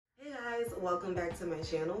guys, welcome back to my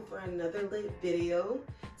channel for another lit video.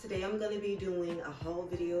 Today I'm going to be doing a haul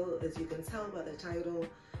video. As you can tell by the title,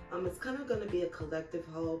 it's kind of going to be a collective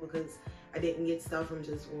haul because I didn't get stuff from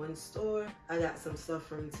just one store. I got some stuff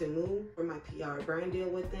from TEMU for my PR brand deal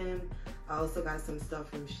with them. I also got some stuff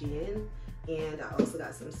from SHEIN, and I also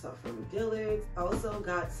got some stuff from Dillard's. I also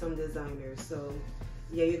got some designers. So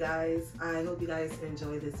yeah, you guys, I hope you guys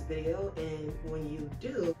enjoy this video, and when you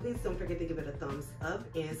do, please don't forget to give it a thumbs up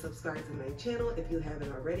and subscribe to my channel if you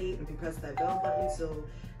haven't already, and press that bell button so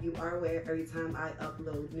you are aware every time I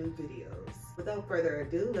upload new videos. Without further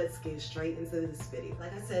ado, let's get straight into this video.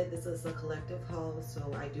 Like I said, this is a collective haul,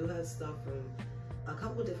 so I do have stuff from a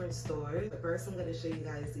couple different stores. But first, I'm going to show you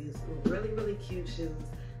guys these really cute shoes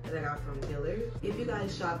that I got from Dillard's. If you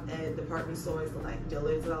guys shop at department stores like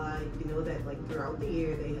Dillard's a lot, you know that like throughout the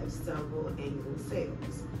year they have several annual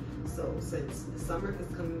sales. So since summer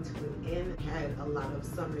is coming to an end, I had a lot of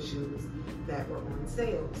summer shoes that were on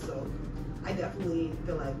sale. So I definitely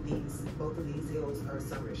feel like both of these heels are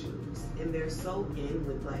summer shoes, and they're so in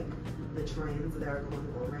with like the trends that are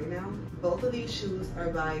going on right now. Both of these shoes are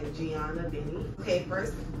by GIANNI. Okay,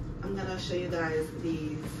 first I'm gonna show you guys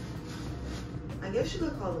these. I guess you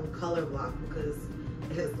could call them color block because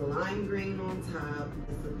it has the lime green on top,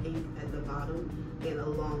 it's the pink at the bottom, and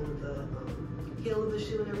along with the heel of the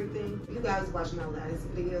shoe and everything. If you guys watched my last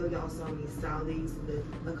video, y'all saw me style these with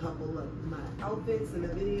a couple of my outfits in the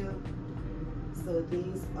video. So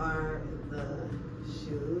these are the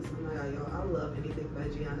shoes. Oh my god, y'all, I love anything by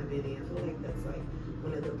GIANNI. I feel like that's like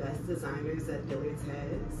one of the best designers that Dillard's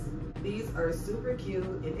has. These are super cute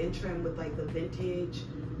and in trend with like the vintage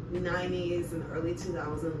 90s and early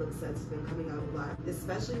 2000s looks that's been coming out a lot,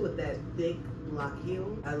 especially with that big block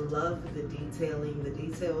heel. I love the detailing, the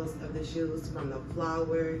details of the shoes, from the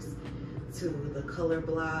flowers to the color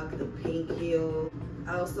block, the pink heel.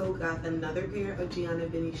 I also got another pair of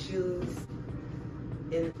GIANNI shoes,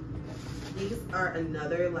 and these are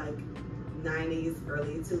another like 90s,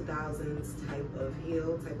 early 2000s type of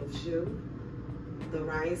heel, type of shoe. The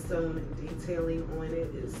rhinestone detailing on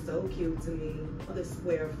it is so cute to me. The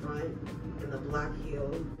square front and the block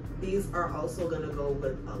heel. These are also gonna go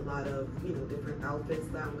with a lot of, you know, different outfits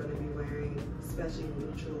that I'm gonna be wearing, especially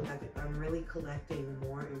neutral. I'm really collecting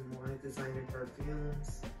more and more designer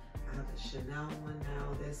perfumes. I have a Chanel one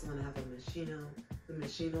now. This one I have a Moschino. The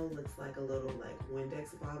Moschino looks like a little like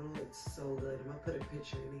Windex bottle. It's so good. I'm gonna put a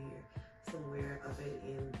picture in here somewhere of it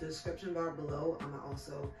in the description bar below. I'm gonna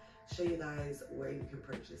also show you guys where you can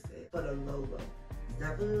purchase it. But a logo,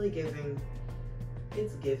 definitely giving,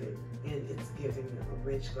 it's giving, and it's giving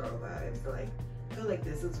rich girl vibes. Like, I feel like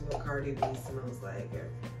this is what Cardi B smells like, or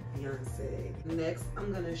Beyonce. Next,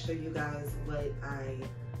 I'm gonna show you guys what I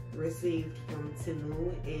received from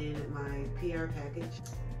TEMU in my PR package.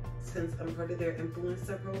 Since I'm part of their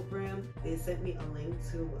influencer program, they sent me a link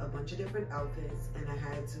to a bunch of different outfits, and I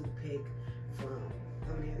had to pick from,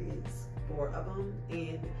 how many of these? 4 of them,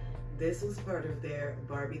 and this was part of their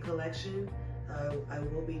Barbie collection. I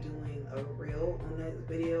will be doing a reel on that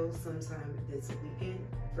video sometime this weekend.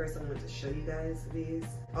 First, I want to show you guys these.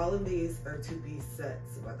 All of these are 2-piece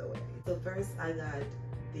sets, by the way. So first, I got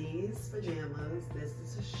these pajamas. This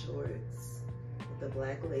is the shorts with the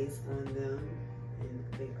black lace on them, and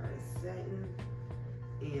they are satin.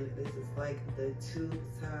 And this is like the tube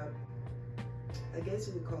top, I guess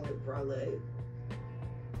you would call it bralette.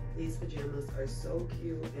 These pajamas are so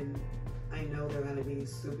cute, and I know they're gonna be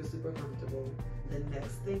super comfortable. The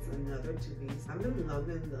next thing's another 2-piece. I've been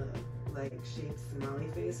loving the like shaped smiley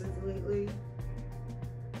faces lately.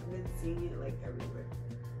 I've been seeing it like everywhere.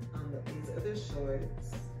 But these are the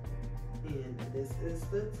shorts, and this is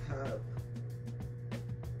the top.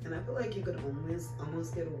 And I feel like you could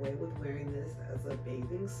almost get away with wearing this as a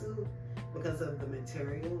bathing suit because of the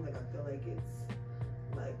material. Like, I feel like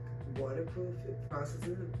it's like waterproof. It crosses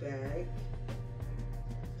in the bag.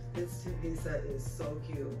 This 2-piece set is so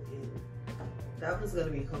cute, and that one's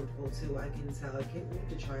gonna be comfortable too. I can tell. I can't wait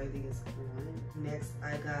to try these on. Next,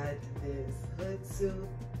 I got this hood suit,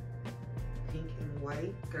 pink and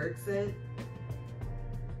white skirt set.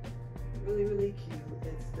 Really cute.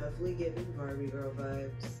 It's definitely giving Barbie girl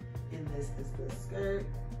vibes. And this is the skirt,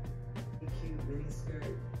 a cute mini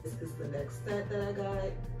skirt. This is the next set that I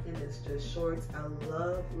got, and it's just shorts. I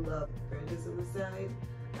love fringes on the side.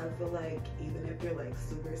 I feel like even if you're like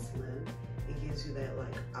super slim, it gives you that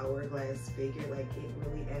like hourglass figure. Like, it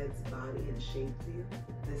really adds body and shape to you.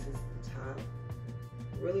 This is the top.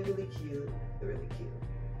 Really cute. Really cute.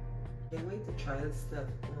 Can't wait to try this stuff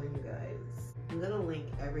on you guys. I'm gonna link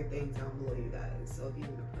everything down below, you guys. So if you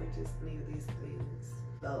want to purchase any of these things.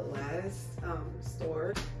 The last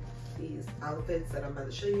store These outfits that I'm about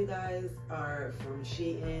to show you guys are from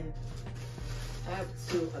SHEIN. I have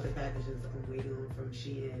 2 other packages I'm waiting on from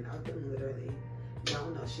SHEIN. I've been literally, y'all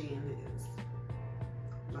know SHEIN is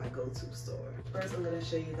my go-to store. First, I'm gonna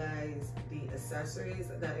show you guys the accessories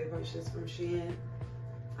that I purchased from SHEIN.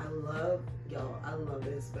 I love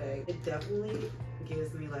this bag. It definitely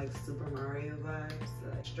gives me like Super Mario vibes.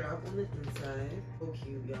 Like strap on the inside, so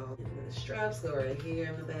cute, y'all. And the straps go right here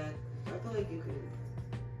in the back. I feel like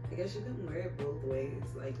I guess you can wear it both ways,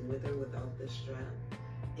 like with or without the strap.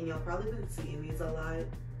 And y'all probably been seeing these a lot.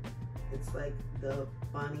 It's like the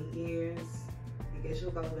bunny ears. I guess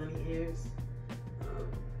you'll call it bunny ears.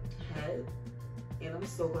 Head. And I'm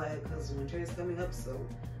so glad because winter is coming up, so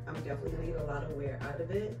I'm definitely gonna get a lot of wear out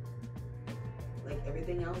of it. Like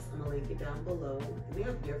everything else, I'm gonna link it down below. And they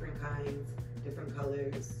have different kinds, different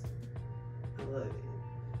colors. I love it.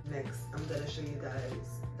 Next, I'm gonna show you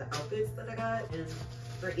guys the outfits that I got. And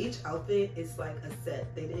for each outfit, it's like a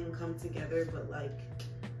set. They didn't come together, but like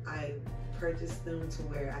I purchased them to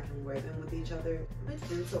where I can wear them with each other. I've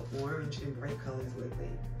been into orange and bright colors lately.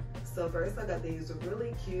 So first I got these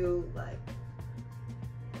really cute, like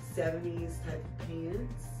 70s type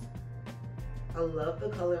pants. I love the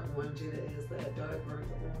color orange it is, that dark burnt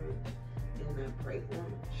orange and that bright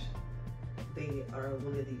orange. They are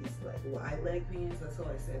one of these like wide leg pants. That's how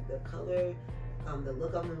I said the color. The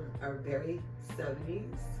look of them are very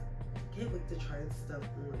 70s. Can't wait to try this stuff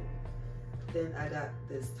on. Then I got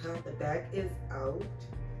this top. The back is out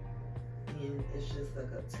and it's just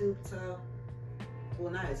like a tube top.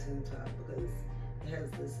 Well, not a tube top because it has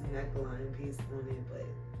this neckline piece on it, but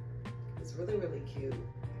it's really, really cute. I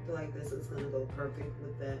feel like this is gonna go perfect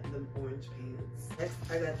with the orange pants. Next,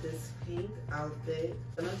 I got this pink outfit.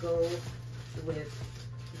 I'm gonna go with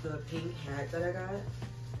the pink hat that I got.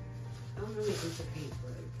 I'm really into pink,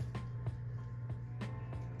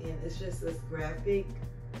 like, and it's just this graphic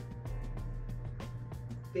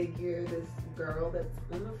figure, this girl that's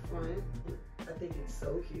on the front. I think it's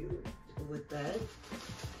so cute. With that,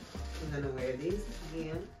 I'm gonna wear these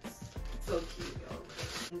pants. So cute, y'all.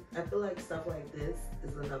 I feel like stuff like this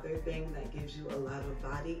is another thing that gives you a lot of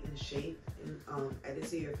body and shape and added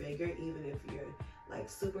to your figure, even if you're like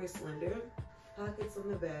super slender. Pockets on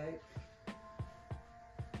the back.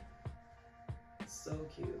 So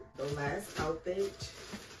cute. The last outfit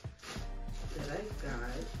that I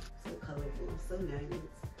got, so colorful, so nice.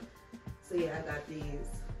 So yeah, I got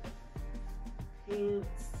these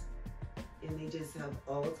pants and they just have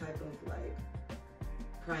all type of like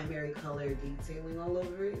primary color detailing all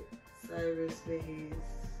over it. Cyberspace,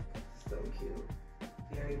 so cute.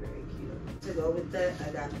 Very, very cute. To go with that, I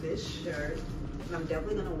got this shirt. And I'm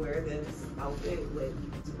definitely gonna wear this outfit with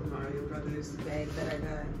Super Mario Brothers bag that I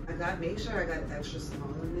got. Make sure I got extra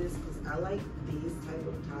small in this because I like these type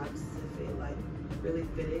of tops to fit like really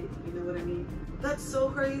fitted, you know what I mean? That's so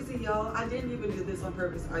crazy, y'all. I didn't even do this on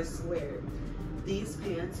purpose, I swear. These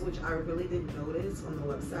pants, which I really didn't notice on the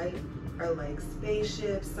website, are like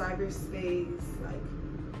spaceship, cyberspace, like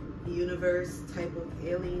universe type of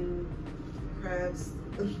alien crafts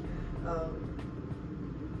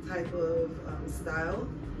type of style.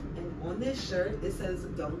 And on this shirt it says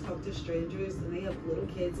don't talk to strangers, and they have little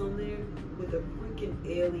kids on there with a freaking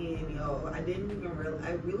alien, y'all. I didn't even realize.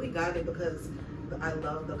 I really got it because I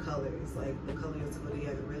love the colors. Like the colors go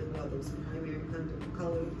together really well, those primary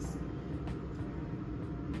colors.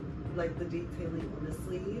 Like the detailing on the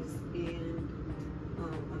sleeves and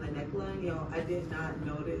on the neckline, y'all. I did not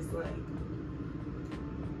notice like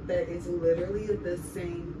that it's literally the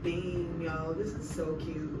same thing, y'all. This is so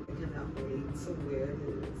cute. I cannot wait to wear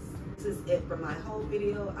this. This is it for my whole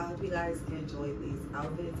video. I hope you guys enjoyed these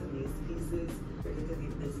outfits and these pieces. Don't forget to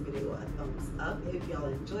give this video a thumbs up if y'all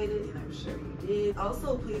enjoyed it, and I'm sure you did.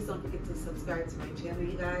 Also, please don't forget to subscribe to my channel,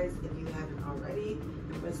 you guys, if you haven't already.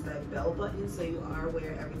 And press that bell button so you are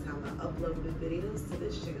aware every time I upload new videos to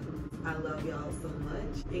this channel. I love y'all so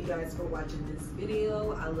much. Thank you guys for watching this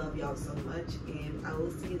video. I love y'all so much, and I will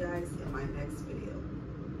see you guys in my next video.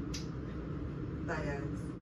 Bye, guys.